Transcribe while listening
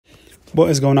What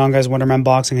is going on, guys? Wonderman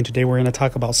Boxing, and today we're going to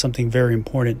talk about something very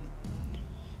important.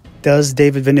 Does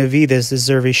David Benavidez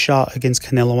deserve a shot against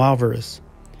Canelo Alvarez?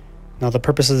 Now, the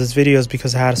purpose of this video is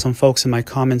because I had some folks in my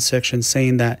comment section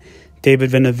saying that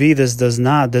David Benavidez does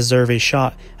not deserve a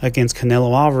shot against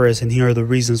Canelo Alvarez, and here are the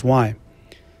reasons why.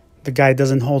 The guy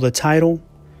doesn't hold a title.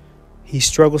 He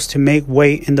struggles to make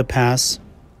weight in the past,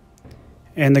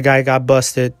 and the guy got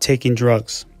busted taking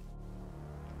drugs.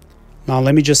 Now,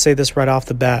 let me just say this right off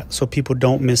the bat so people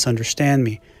don't misunderstand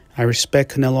me. I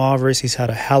respect Canelo Alvarez. He's had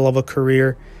a hell of a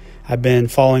career. I've been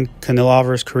following Canelo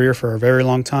Alvarez's career for a very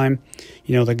long time.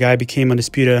 You know, the guy became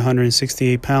undisputed at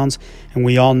 168 pounds, and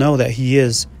we all know that he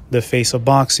is the face of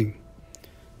boxing.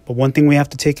 But one thing we have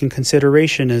to take in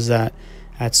consideration is that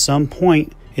at some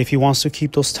point, if he wants to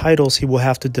keep those titles, he will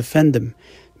have to defend them,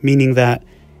 meaning that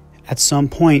at some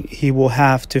point, he will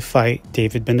have to fight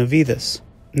David Benavidez.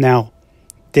 Now,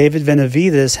 David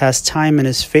Benavidez has time in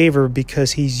his favor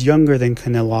because he's younger than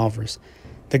Canelo Alvarez.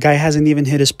 The guy hasn't even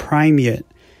hit his prime yet.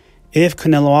 If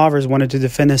Canelo Alvarez wanted to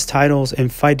defend his titles and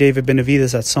fight David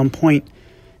Benavidez at some point,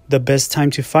 the best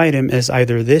time to fight him is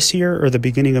either this year or the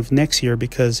beginning of next year,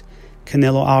 because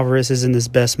Canelo Alvarez is in his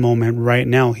best moment right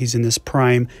now. He's in his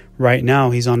prime right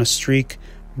now. He's on a streak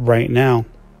right now.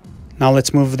 Now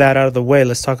let's move that out of the way.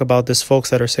 Let's talk about this folks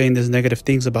that are saying these negative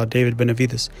things about David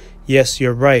Benavidez. Yes,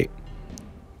 you're right.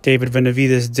 David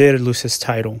Benavidez did lose his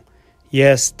title.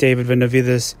 Yes, David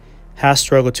Benavidez has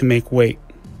struggled to make weight.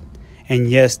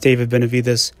 And yes, David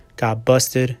Benavidez got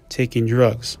busted taking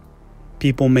drugs.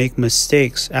 People make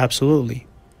mistakes, absolutely.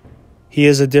 He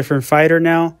is a different fighter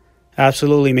now,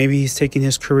 absolutely. Maybe he's taking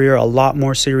his career a lot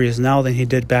more serious now than he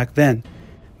did back then.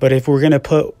 But if we're going to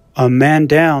put a man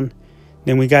down,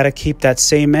 then we got to keep that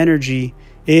same energy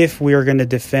if we are going to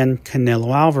defend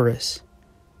Canelo Alvarez.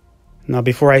 Now,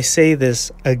 before I say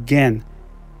this, again,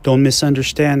 don't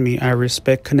misunderstand me. I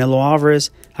respect Canelo Alvarez.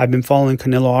 I've been following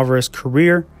Canelo Alvarez's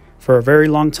career for a very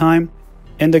long time.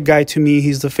 And the guy, to me,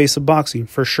 he's the face of boxing,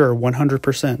 for sure,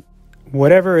 100%.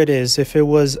 Whatever it is, if it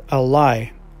was a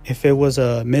lie, if it was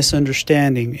a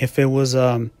misunderstanding, if it was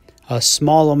a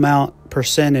small amount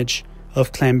percentage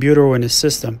of clenbuterol in his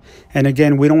system. And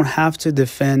again, we don't have to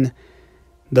defend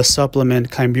the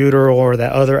supplement clenbuterol or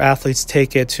that other athletes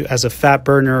take it as a fat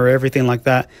burner or everything like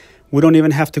that. We don't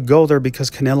even have to go there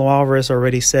because Canelo Alvarez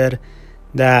already said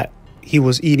that he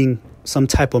was eating some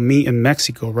type of meat in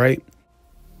Mexico, right?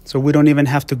 So we don't even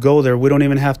have to go there. We don't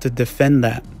even have to defend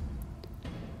that.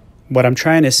 What I'm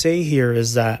trying to say here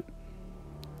is that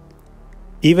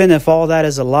even if all that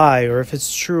is a lie or if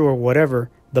it's true or whatever,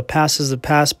 the past is the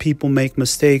past. People make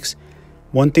mistakes.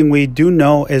 One thing we do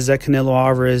know is that Canelo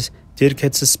Alvarez did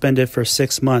get suspended for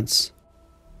 6 months.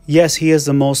 Yes, he is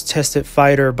the most tested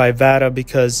fighter by VADA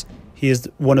because he is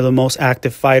one of the most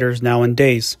active fighters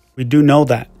nowadays. We do know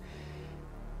that.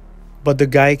 But the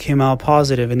guy came out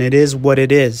positive, and it is what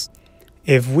it is.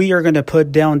 If we are going to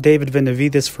put down David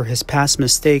Benavidez for his past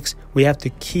mistakes, we have to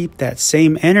keep that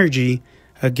same energy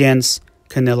against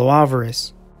Canelo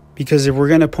Alvarez. Because if we're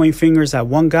going to point fingers at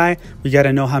one guy, we got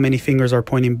to know how many fingers are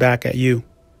pointing back at you.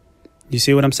 You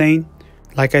see what I'm saying?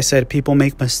 Like I said, people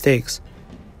make mistakes.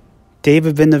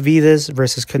 David Benavidez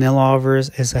versus Canelo Alvarez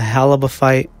is a hell of a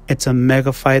fight. It's a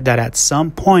mega fight that at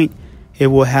some point it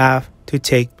will have to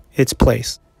take its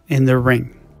place in the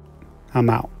ring. I'm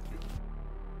out.